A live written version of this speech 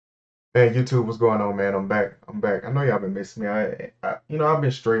Hey YouTube, what's going on, man? I'm back. I'm back. I know y'all been missing me. I've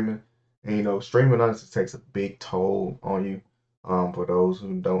been streaming, and streaming honestly takes a big toll on you. For those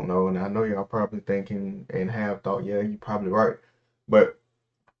who don't know, and I know y'all probably thinking and have thought, yeah, you're probably right. But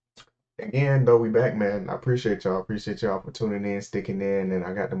again, though, we back, man. I appreciate y'all. Appreciate y'all for tuning in, sticking in, and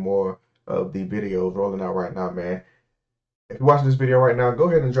I got the more of the videos rolling out right now, man. If you're watching this video right now, go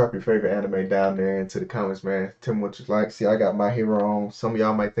ahead and drop your favorite anime down there into the comments, man. Tell me what you like. See, I got My Hero on. Some of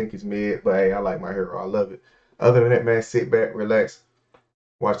y'all might think it's mid, but hey, I like My Hero. I love it. Other than that, man, sit back, relax,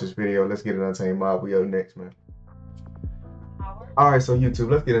 watch this video. Let's get it Untamed Mob. We up next, man. All right, so YouTube,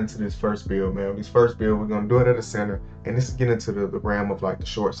 let's get into this first build, man. This first build, we're gonna do it at the center, and this is getting into the realm of like the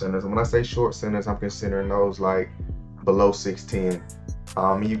short centers. And when I say short centers, I'm considering those like below 6'10".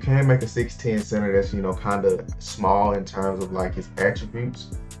 You can make a 6'10" center that's kind of small in terms of like its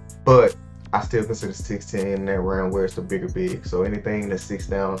attributes, but I still consider 6'10" in that realm where it's the bigger big. So anything that's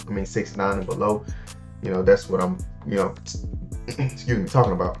 6'9" and below, that's what I'm, excuse me,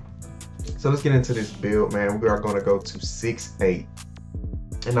 talking about. So let's get into this build, man. We are going to go to 6'8",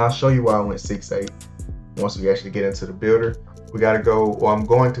 and I'll show you why I went 6'8". Once we actually get into the builder, we got to go, well, I'm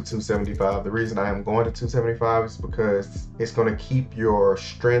going to 275. The reason I am going to 275 is because it's going to keep your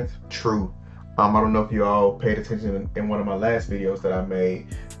strength true. I don't know if you all paid attention in one of my last videos that I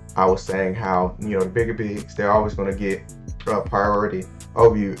made. I was saying how, the bigger bigs, they're always going to get priority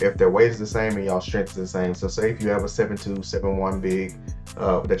over you if their weight is the same and y'all strength is the same. So say if you have a 7'2", 7'1" big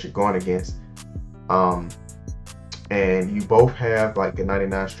that you're going against, and you both have like a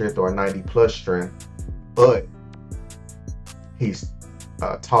 99 strength or a 90 plus strength, but he's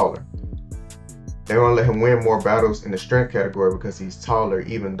taller, they're gonna let him win more battles in the strength category because he's taller,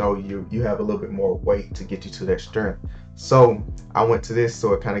 even though you have a little bit more weight to get you to that strength. So I went to this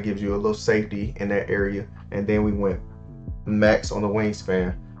so it kind of gives you a little safety in that area. And then we went max on the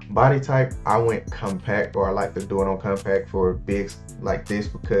wingspan. Body type, I went compact, or I like to do it on compact for bigs like this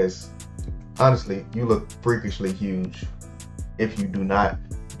because honestly, you look freakishly huge if you do not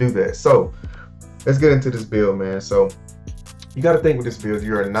do that. So let's get into this build, man. So you got to think with this build,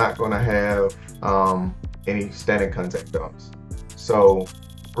 you are not going to have any standing contact dumps. So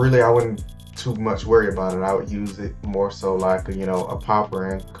really, I wouldn't too much worry about it. I would use it more so like a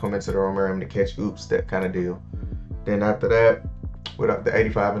popper and come into the room area to catch oops, that kind of deal. Then after that, with the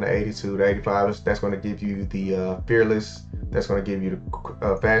 85 and the 82, the 85 that's going to give you the fearless, that's going to give you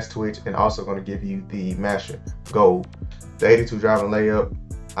the fast twitch, and also going to give you the masher gold. The 82 driving layup,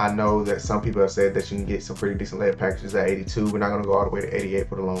 I know that some people have said that you can get some pretty decent layup packages at 82. We're not going to go all the way to 88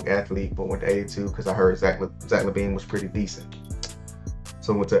 for the long athlete, but went to 82 because I heard Zach LaVine was pretty decent.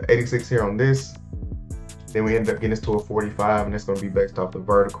 So went to 86 here on this. Then we end up getting this to a 45, and it's going to be based off the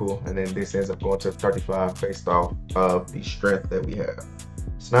vertical, and then this ends up going to 35 based off of the strength that we have.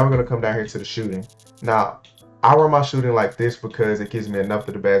 So now we're going to come down here to the shooting. Now, I run my shooting like this because it gives me enough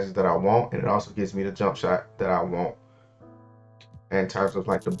of the badges that I want, and it also gives me the jump shot that I want in terms of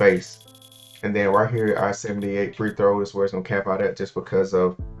like the base. And then right here, our 78 free throw is where it's going to cap out at, just because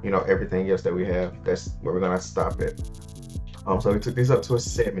of everything else that we have. That's where we're going to stop it. So we took this up to a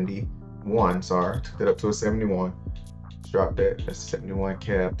 71. Sorry, took that up to a 71. Drop that. That's 71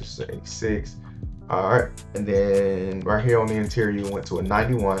 cap. This is an 86. All right, and then right here on the interior, we went to a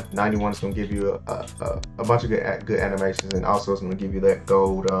 91. 91 is going to give you a bunch of good animations, and also it's going to give you that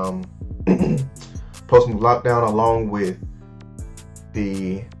gold post move lockdown along with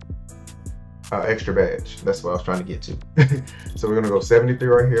the extra badge. That's what I was trying to get to. So we're gonna go 73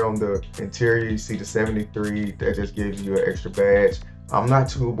 right here on the interior. You see the 73, that just gives you an extra badge. I'm not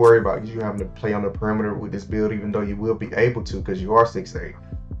too worried about you having to play on the perimeter with this build, even though you will be able to because you are 6'8",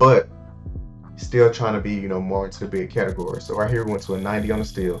 but still trying to be more into the big category. So right here we went to a 90 on the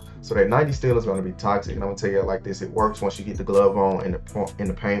steal. So that 90 steal is going to be toxic, and I'm gonna tell you it like this: it works once you get the glove on in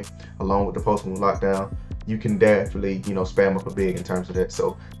the paint along with the post move lockdown. You can definitely spam up a big in terms of that.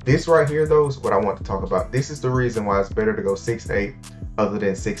 So this right here though is what I want to talk about. This is the reason why it's better to go 6'8" other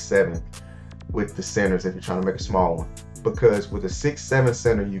than 6'7" with the centers if you're trying to make a small one, because with a 6'7"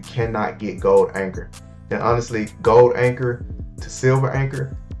 center you cannot get gold anchor. And honestly, gold anchor to silver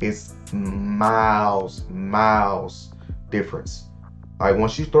anchor is miles difference. Like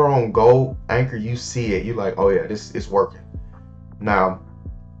once you throw on gold anchor, you see it, you're like, oh yeah, this is working. Now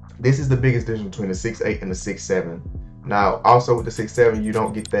this is the biggest difference between the 6'8" and the 6'7". Now, also with the 6'7", you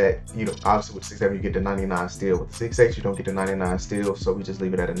don't get that, obviously with the 6'7", you get the 99 steal. With the 6'8", you don't get the 99 steal, so we just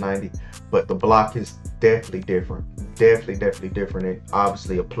leave it at a 90. But the block is definitely different. Definitely different, and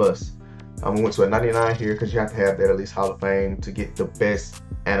obviously a plus. We went to a 99 here because you have to have that at least Hall of Fame to get the best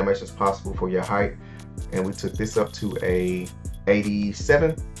animations possible for your height. And we took this up to a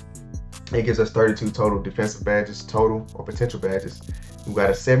 87. It gives us 32 total defensive badges, total or potential badges. We got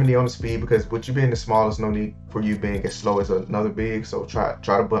a 70 on the speed, because with you being the smallest, no need for you being as slow as another big. So try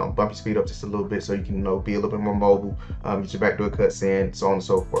to bump your speed up just a little bit so you can, you know, be a little bit more mobile, get your backdoor cuts in, so on and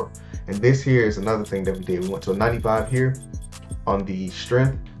so forth. And this here is another thing that we did. We went to a 95 here on the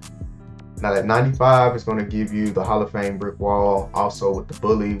strength. Now that 95 is going to give you the Hall of Fame brick wall, also with the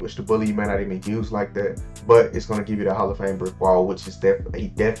bully, which the bully you may not even use like that, but it's going to give you the Hall of Fame brick wall, which is a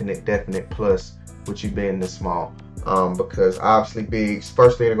definite plus with you being this small. Because obviously bigs,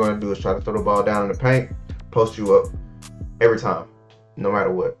 first thing they're going to do is try to throw the ball down in the paint, post you up every time, no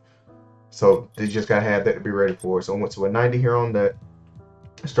matter what. So they just got to have that to be ready for it. So I went to a 90 here on that.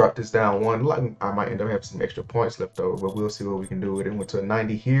 Let's drop this down one. Like, I might end up having some extra points left over, but we'll see what we can do with it. Went to a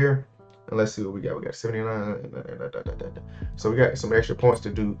 90 here. And let's see what we got. We got 79. So we got some extra points to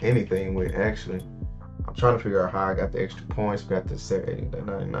do anything with, actually. I'm trying to figure out how I got the extra points. We got the 70,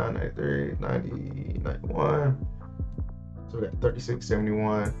 99, 93, 90, 91. So we got 36,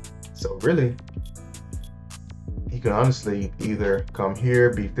 71. So really, you can honestly either come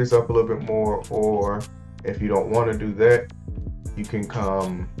here, beef this up a little bit more, or if you don't want to do that, you can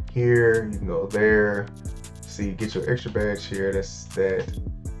come here, you can go there. See, get your extra badge here. That's that.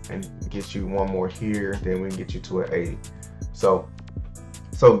 And get you one more here, then we can get you to an 80. So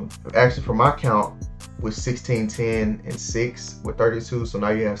actually for my count with 16, 10, and 6 with 32, so now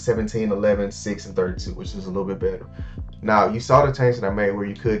you have 17, 11, 6, and 32, which is a little bit better. Now you saw the change that I made where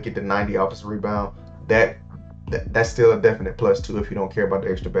you could get the 90 offensive rebound. That's still a definite plus too if you don't care about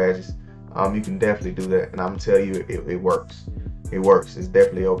the extra badges. You can definitely do that, and I'm gonna tell you it works. It works. It's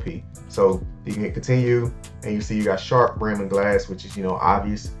definitely OP. So you can continue, and you see you got sharp rim and glass, which is, you know,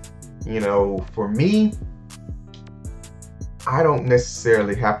 obvious. You know, for me, I don't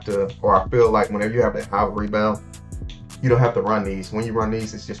necessarily have to, or I feel like whenever you have that high rebound, you don't have to run these. When you run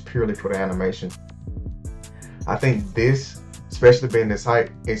these, it's just purely for the animation. I think this, especially being this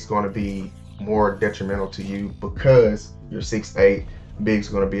height, it's going to be more detrimental to you because you're 6'8", big's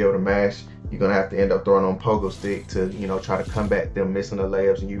going to be able to mash. You're going to have to end up throwing on pogo stick to, you know, try to combat them missing the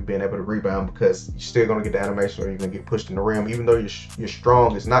layups and you being able to rebound, because you're still going to get the animation or you're going to get pushed in the rim. Even though you're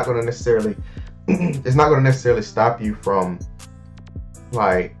strong, it's not going to necessarily stop you from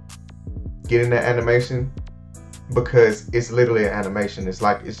like getting that animation, because it's literally an animation. It's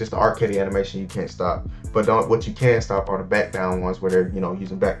just an arcade animation you can't stop. But what you can stop are the back down ones where they're, you know,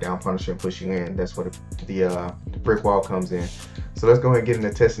 using back down punisher and push you in. That's where the brick wall comes in. So let's go ahead and get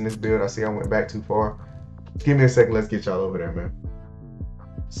into testing this build. I see I went back too far. Give me a second. Let's get y'all over there, man.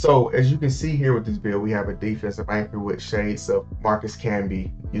 So as you can see here with this build, we have a defensive anchor with shades of Marcus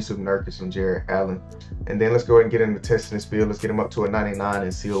Camby, Yusuf Nurkic, and Jared Allen. And then let's go ahead and get into testing this build. Let's get him up to a 99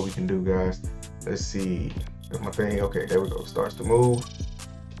 and see what we can do, guys. Let's see. That's my thing. Okay, there we go. Starts to move.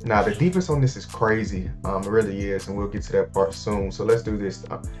 Now the defense on this is crazy. It really is, and we'll get to that part soon. So let's do this.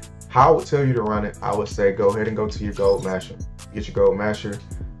 How I would tell you to run it, I would say go ahead and go to your gold masher. Get your gold masher.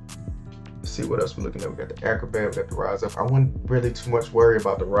 See what else we're looking at. We got the acrobat, we got the rise up. I wouldn't really too much worry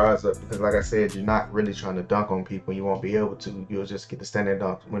about the rise up, because like I said, you're not really trying to dunk on people. You won't be able to. You'll just get the standing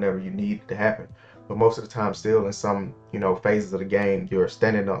dunk whenever you need it to happen. But most of the time still in some, you know, phases of the game, your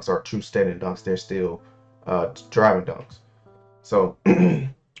standing dunks are true standing dunks. They're still driving dunks. So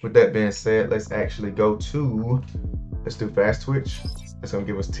with that being said, let's actually go to, let's do fast twitch. That's gonna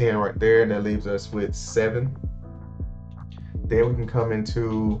give us 10 right there, and that leaves us with 7. Then we can come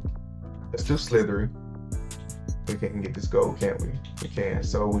into, let's do slithery. We can get this gold, can't we? We can.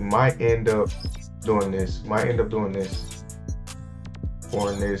 So we might end up doing this.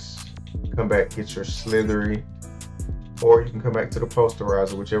 Or in this, come back, get your slithery. Or you can come back to the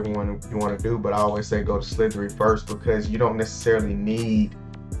posterizer, whichever one you want to do. But I always say go to slithery first, because you don't necessarily need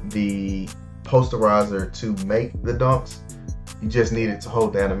the posterizer to make the dunks. You just need it to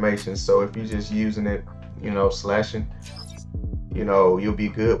hold the animation. So if you're just using it, you know, slashing, you know, you'll be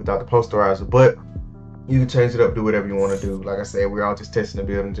good without the posterizer. But you can change it up, do whatever you want to do. Like I said, we're all just testing the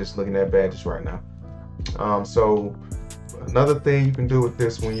build and just looking at badges right now. So another thing you can do with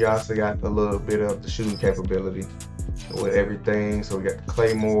this one, you also got a little bit of the shooting capability with everything. So we got the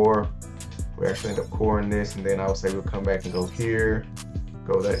claymore. We actually end up coring this, and then I would say we'll come back and go here,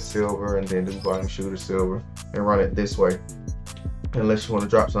 go that silver, and then do volume shooter silver and run it this way. Unless you want to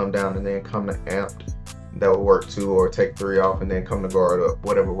drop something down and then come to amped, that will work too, or take 3 off and then come to guard up,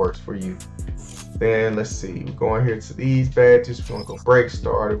 whatever works for you. Then let's see, we're going here to these badges. We're going to go break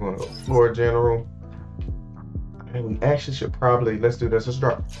starter, we're going to go floor general. And we actually should probably, let's do this, let's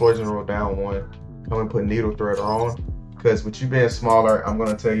drop floor general down 1. Come and put needle threader on, because with you being smaller, I'm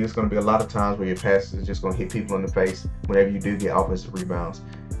going to tell you it's going to be a lot of times where your passes are just going to hit people in the face whenever you do get offensive rebounds.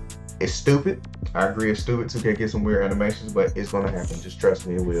 It's stupid. I agree, it's stupid. 2K get some weird animations, but it's gonna happen. Just trust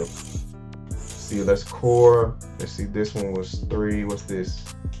me, it will. See, let's core. Let's see, this one was 3. What's this?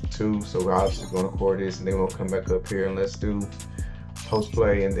 2. So we're obviously gonna core this, and then we'll come back up here and let's do post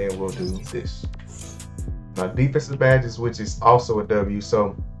play, and then we'll do this. Now, defensive badges, which is also a W.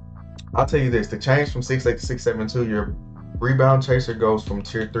 So I'll tell you this: the change from 6'8" to 6'7" your rebound chaser goes from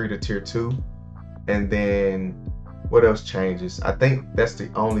tier 3 to tier 2, and then what else changes? I think that's the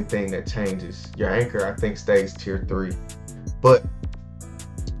only thing that changes. Your anchor, I think, stays tier 3, but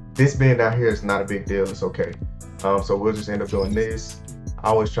this being down here is not a big deal. It's okay. So we'll just end up doing this. I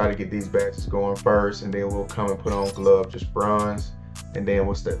always try to get these badges going first, and then we'll come and put on glove, just bronze, and then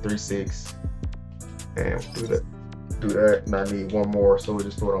what's that, 3-6, and we'll do that. And I need one more, so we'll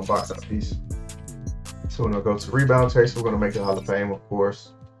just throw it on box out piece. So we're gonna go to rebound chase. We're gonna make it Hall of Fame, of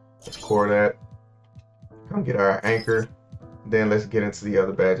course. Let's core that. Come get our anchor. Then let's get into the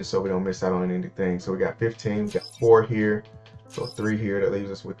other badges so we don't miss out on anything. So we got 15, we got 4 here, so 3 here. That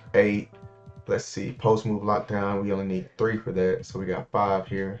leaves us with 8. Let's see, post move lockdown. We only need 3 for that, so we got 5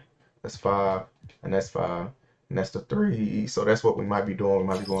 here. That's 5, and that's 5, and that's the 3. So that's what we might be doing. We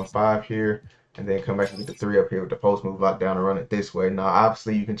might be going 5 here, and then come back and get the 3 up here with the post move lockdown and run it this way. Now,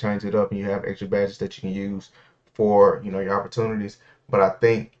 obviously, you can change it up, and you have extra badges that you can use for, you know, your opportunities. But I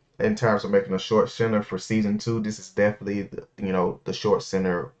think in terms of making a short center for season 2, this is definitely the, you know, the short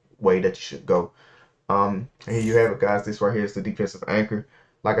center way that you should go. And here you have it, guys. This right here is the defensive anchor.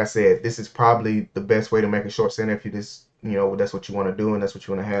 Like I said, this is probably the best way to make a short center if you just, you know, that's what you want to do and that's what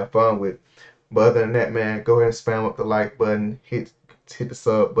you want to have fun with. But other than that, man, go ahead and spam up the like button, hit the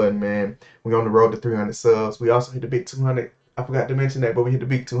sub button, man. We're on the road to 300 subs. We also hit the big 200. I forgot to mention that, but we hit the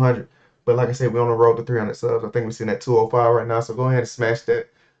big 200. But like I said, we're on the road to 300 subs. I think we're sitting at 205 right now. So go ahead and smash that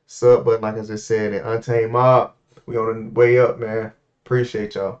sub button, like I just said. And Untamed Mob, we on the way up, man.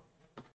 Appreciate y'all.